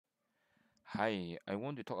Hi, I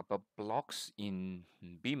want to talk about blocks in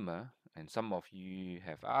Beamer, and some of you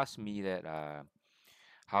have asked me that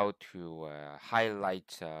how to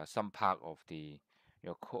highlight some part of the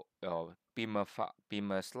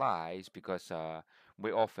Beamer slides because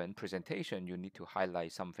very often presentation you need to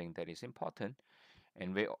highlight something that is important,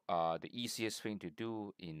 and the easiest thing to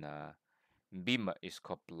do in Beamer is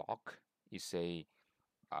called block. It's a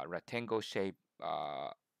rectangle shape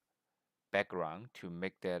background to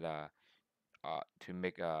make that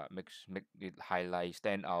make it highlight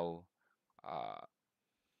stand out uh,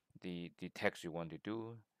 the text you want to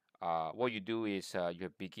do. What you do is you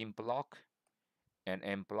have begin block and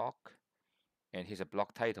end block, and here's a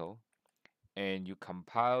block title, and you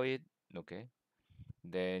compile it. Okay,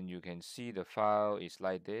 then you can see the file is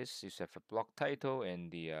like this. You have a block title,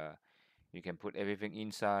 and the you can put everything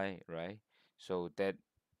inside, right? So that,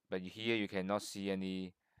 but here you cannot see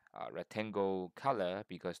any rectangle color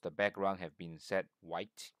because the background have been set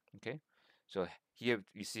white. Okay, so here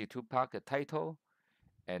you see two parts: the title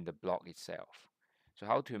and the block itself. So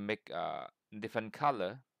how to make different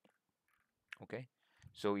color? Okay,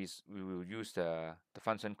 so is we will use the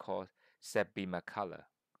function called set beamer color.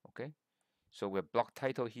 Okay, so we have block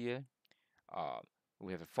title here. Uh,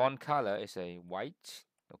 we have a font color is a white.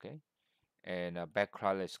 Okay, and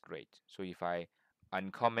background is great. So if I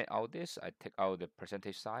uncomment out this, I take out the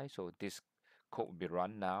percentage sign. So this code will be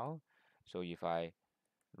run now. So if I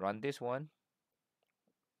run this one,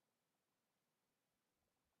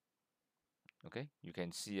 okay, you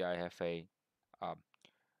can see I have a um,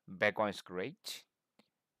 background is great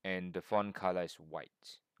and the font color is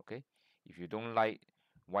white. Okay, if you don't like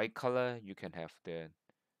white color, you can have the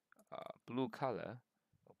blue color.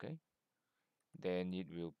 Okay, then it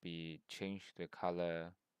will be change the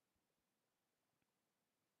color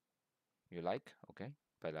you like. Okay,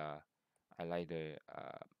 but I like the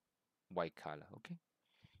white color. Okay.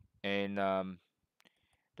 And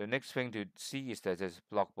the next thing to see is that there's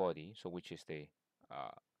block body, so which is uh,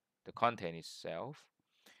 the content itself.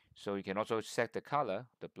 So you can also set the color,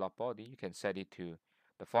 the block body. You can set it to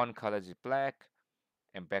the font color is black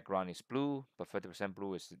and background is blue, but 30%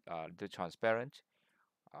 blue is the transparent.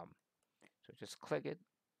 Um, so just click it.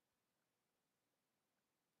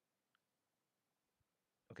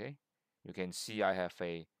 Okay, you can see I have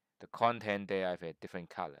the content there. I have a different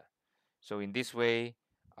color. So in this way,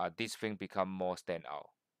 this thing become more stand out.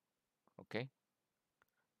 Okay,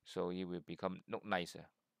 so it will become look nicer.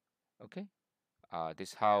 Okay.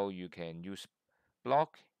 This how you can use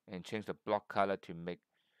block and change the block color to make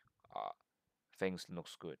uh, things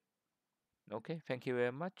looks good. Okay, thank you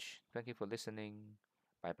very much. Thank you for listening.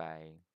 Bye bye.